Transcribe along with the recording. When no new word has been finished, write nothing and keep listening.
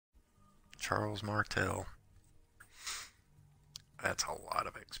Charles Martel. That's a lot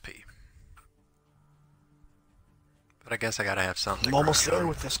of XP. But I guess I gotta have something. I'm almost there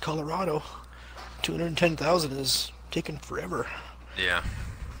with this Colorado. 210,000 is taking forever. Yeah.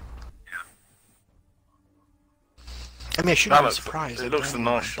 I mean, I shouldn't be surprised. It looks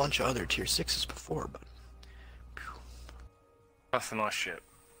nice. A bunch of other tier 6s before, but... That's a nice ship.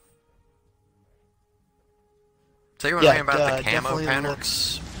 See what I mean about the camo definitely pattern?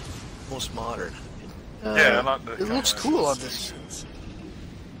 Looks most modern. Yeah, I like the It looks cool on this.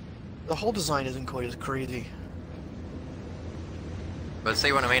 The whole design isn't quite as crazy. But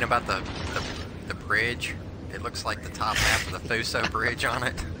see what I mean about the bridge? It looks like the top half of the Fuso bridge on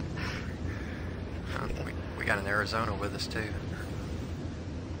it. We got an Arizona with us too.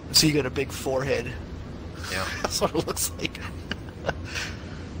 So you got a big forehead. Yeah. That's what it looks like.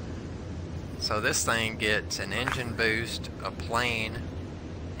 So this thing gets an engine boost, a plane,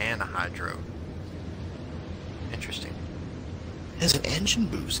 and a hydro. Interesting. It has an engine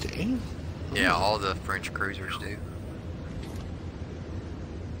boost, eh? Yeah, all the French cruisers do.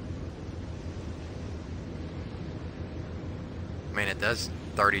 I mean, it does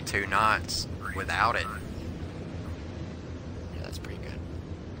 32 knots without it. Yeah, that's pretty good.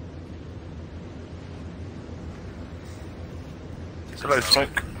 Hello,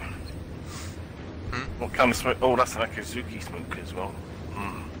 smoke. Hmm? What kind of smoke? Oh, that's an Akazuki smoke as well.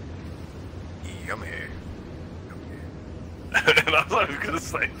 Yummy. And I was going to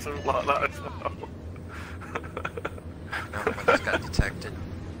say something like that as well. No, I just got detected.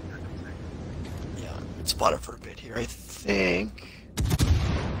 Yeah, it's spotted for a bit here, I think.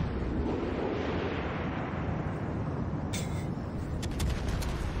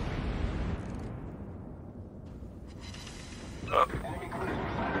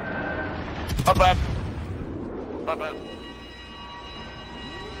 Not bad. Not bad.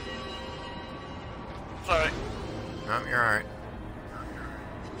 Sorry. No, you're alright.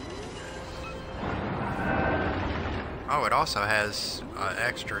 Oh, it also has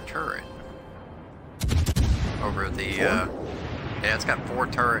extra turret over the. Yeah, it's got 4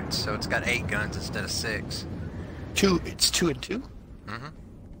 turrets, so it's got 8 guns instead of 6. It's 2 and 2? Mm-hmm.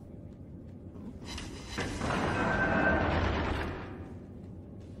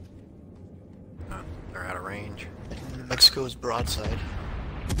 Oh, they're out of range. New Mexico's broadside.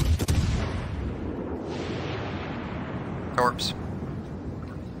 Torps.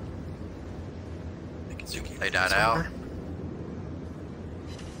 They died out.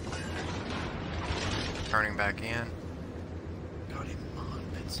 Turning back in. Got him on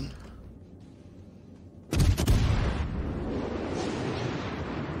Benson.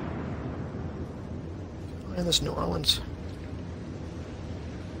 And this New Orleans.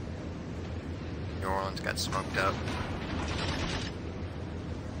 New Orleans got smoked up.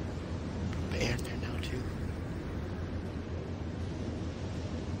 Band there now too.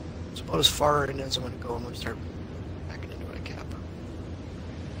 It's about as far in as I'm going to go. I'm going to start backing into my cap.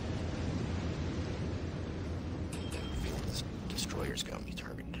 I'm feeling this destroyer's got me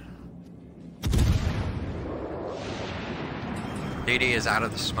targeted. DD is out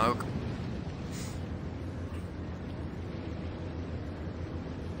of the smoke.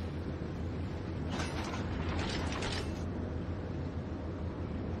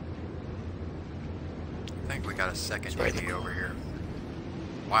 I think we got a second DD over here.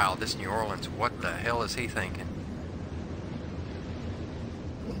 Wow, this New Orleans, what the hell is he thinking?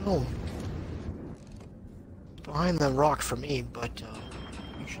 I don't know. Behind the rock for me, but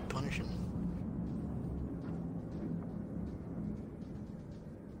you should punish him.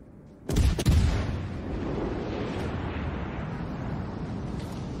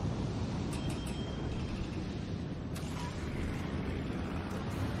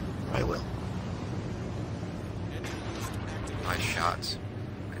 I will. Nice shots.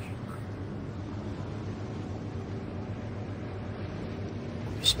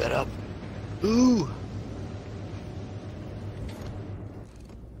 You sped up. Ooh!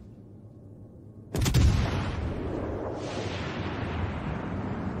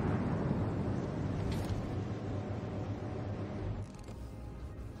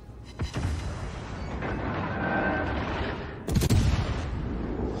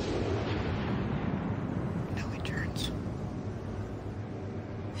 Now he turns.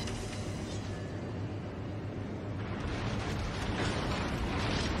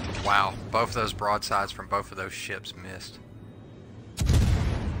 Wow, both those broadsides from both of those ships missed.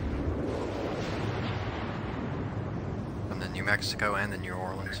 From the New Mexico and the New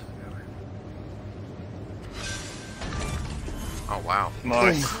Orleans. Oh wow.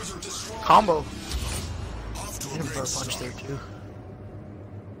 Nice. Combo. Hit him for a punch there too.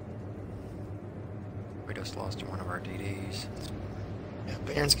 We just lost one of our DDs. Yeah,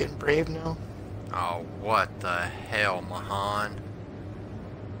 Baron's getting brave now. Oh, what the hell, Mahan?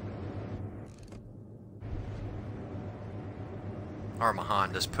 Our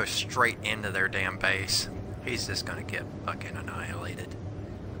Mahan just pushed straight into their damn base. He's just gonna get fucking annihilated.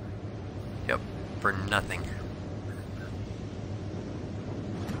 Yep, for nothing.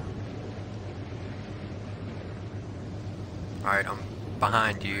 Alright, I'm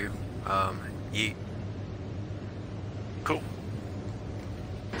behind you. Yeet. Cool.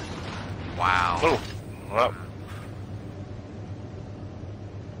 Wow. Oh, well.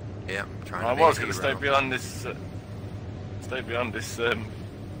 Yep, trying to I be was a going to hero. stay behind this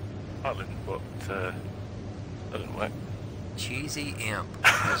island, but that didn't work. Cheesy Imp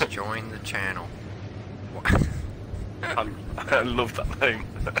has joined the channel. I love that name.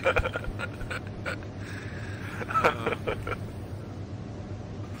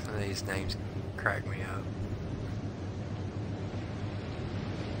 Some of these names crack me up.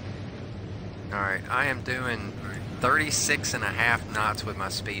 Alright, I am doing 36.5 knots with my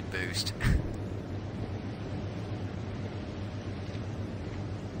speed boost.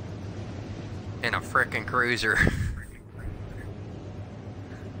 In a frickin' cruiser.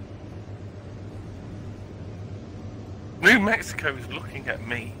 New Mexico is looking at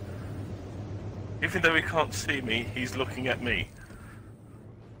me. Even though he can't see me, he's looking at me.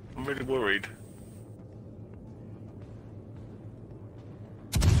 I'm really worried.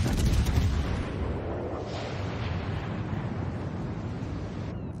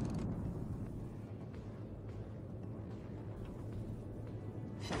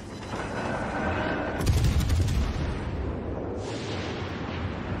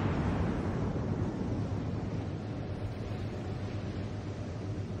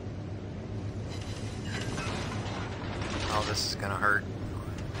 Oh, this is gonna hurt.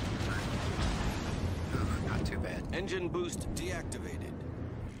 Oof, not too bad. Engine boost deactivated.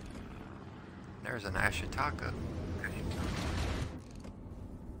 There's an Ashitaka.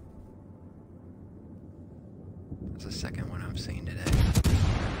 That's the second one I'm seeing today.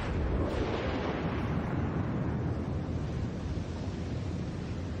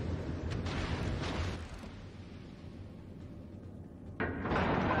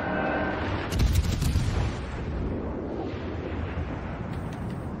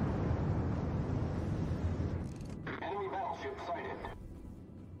 Enemy battleship sighted.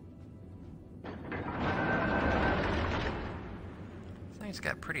 This thing's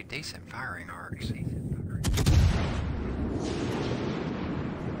got pretty decent firing arcs. Thank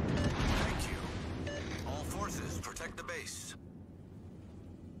you. All forces protect the base.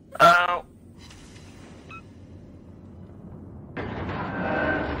 Ow!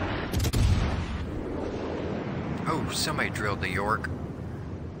 Oh, somebody drilled the York.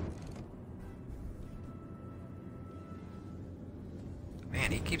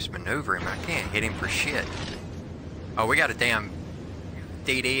 Man, he keeps maneuvering. I can't hit him for shit. Oh, we got a damn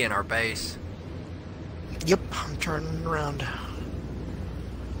DD in our base. Yep, I'm turning around.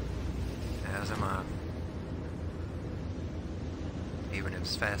 As am I. Even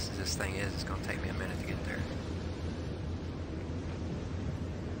as fast as this thing is, it's gonna take me a minute to get there.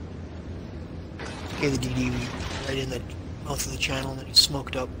 Okay, the DD right in the mouth of the channel, and then he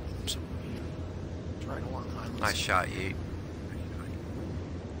smoked up. So right along the islands. Nice shot, Yeet.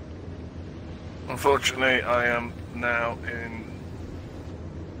 Unfortunately, I am now in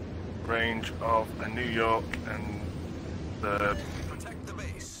range of a New York and the... Protect the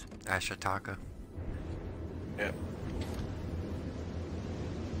base. Ashitaka. Yeah.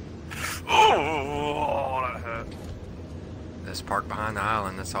 Oh, that hurt. Just park behind the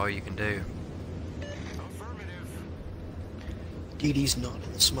island, that's all you can do. Affirmative. DD's not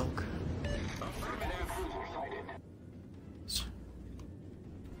in the smoke. Affirmative. Cruiser sighted.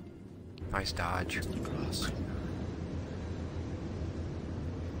 Nice dodge. Across.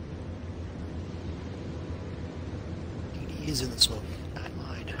 DD is in the smoke. I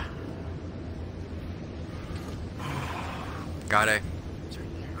lied. Got it. It's right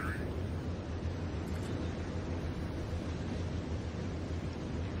there.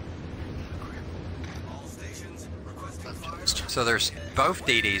 All stations requesting Left fire. toast. So there's both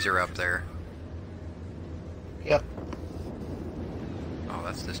DDs are up there. Yep. Oh,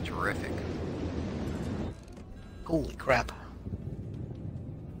 that's just terrific. Holy crap.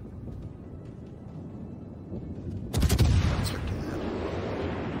 Start doing that.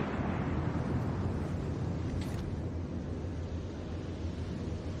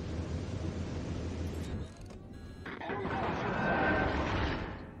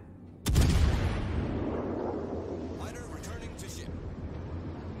 Fighter returning to ship.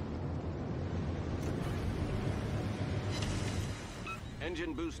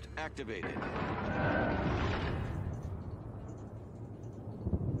 Engine boost activated.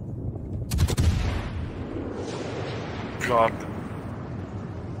 God.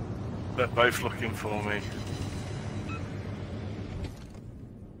 They're both looking for me.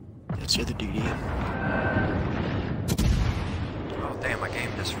 That's the other DD. Oh damn, my game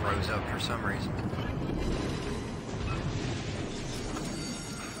just froze up for some reason.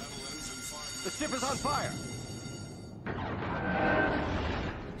 The ship is on fire.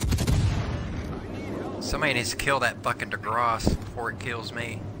 Somebody needs to kill that fucking DeGrasse before it kills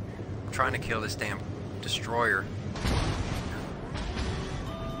me. I'm trying to kill this damn destroyer.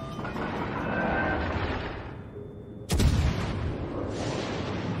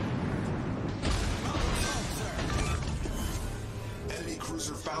 Enemy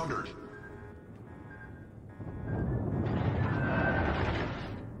cruiser foundered.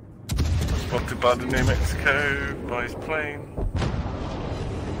 Spotted by the New Mexico, by his plane.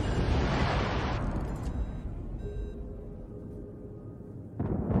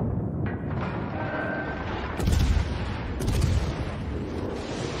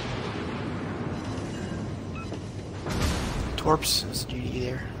 Torps is DD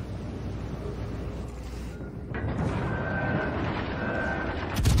there.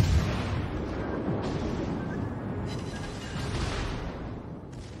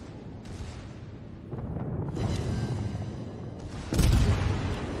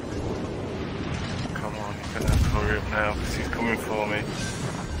 Come on, you're gonna have to hurry up now, because he's coming for me.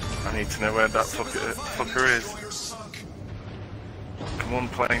 I need to know where that fucker is. Destroyer sunk. Come on,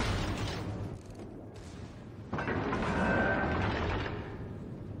 plane.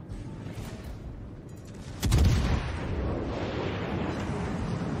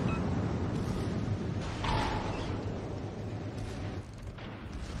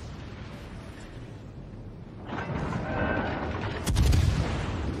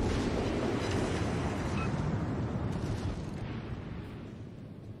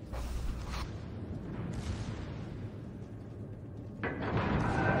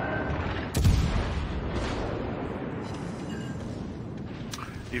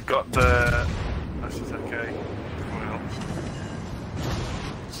 You've got the... This is okay. Well,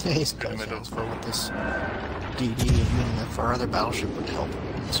 He's got his hands full with this DD, and if our other battleship would help.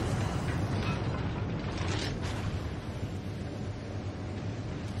 So,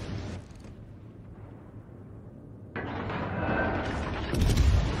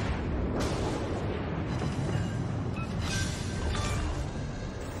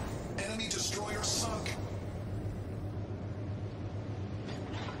 Enemy destroyer sunk.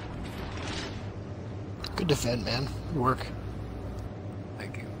 good defend, man. Good work.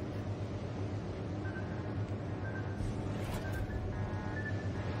 Thank you.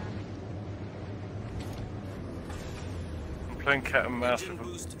 I'm playing cat and mouse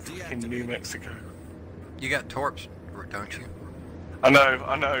with in New Mexico. You got torps, don't you? I know.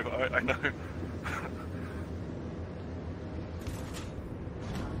 I know.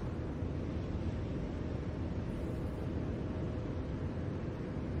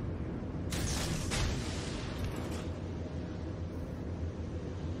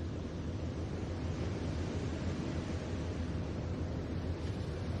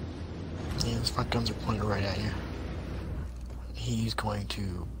 Yeah, his front guns are pointed right at you. He's going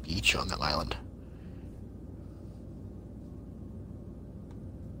to beat you on that island.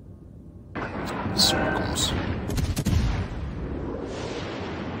 Circles.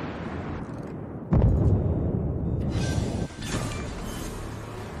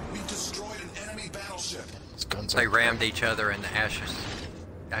 We destroyed an enemy battleship. His guns They are rammed each other and the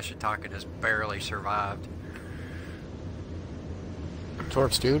Ashitaka just barely survived.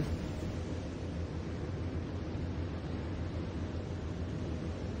 Torps, dude.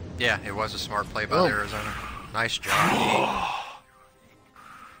 Yeah, it was a smart play by Oh. Arizona. Nice job.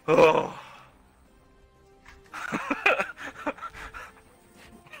 Oh.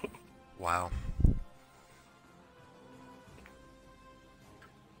 Wow.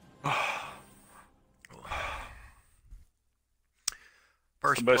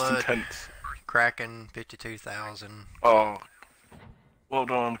 First The most blood, intense. Kraken, 52,000. Oh. Well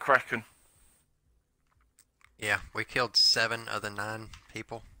done, Kraken. Yeah, we killed 7 of the 9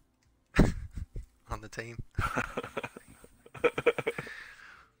 people on the team.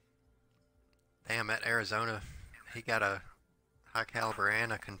 Damn, that Arizona, he got a high caliber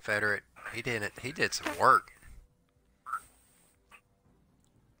and a Confederate. He did some work.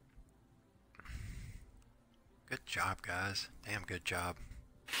 Good job, guys. Damn good job.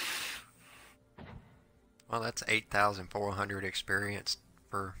 Well, that's 8,400 experience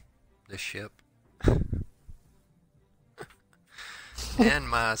for this ship. And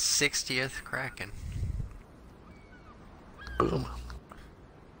my 60th Kraken. Boom.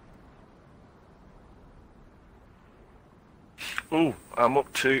 Ooh, I'm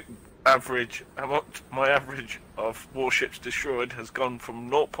up to average. My average of warships destroyed has gone from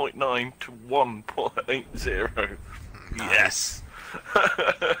 0.9 to 1.80. Yes.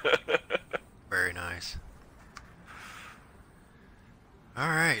 Very nice.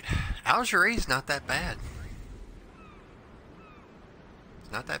 Alright. Algerie's not that bad.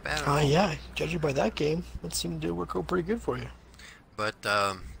 It's not that bad at all. Yeah, judging by that game, that seemed to work out pretty good for you. But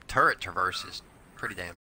turret traverse is pretty damn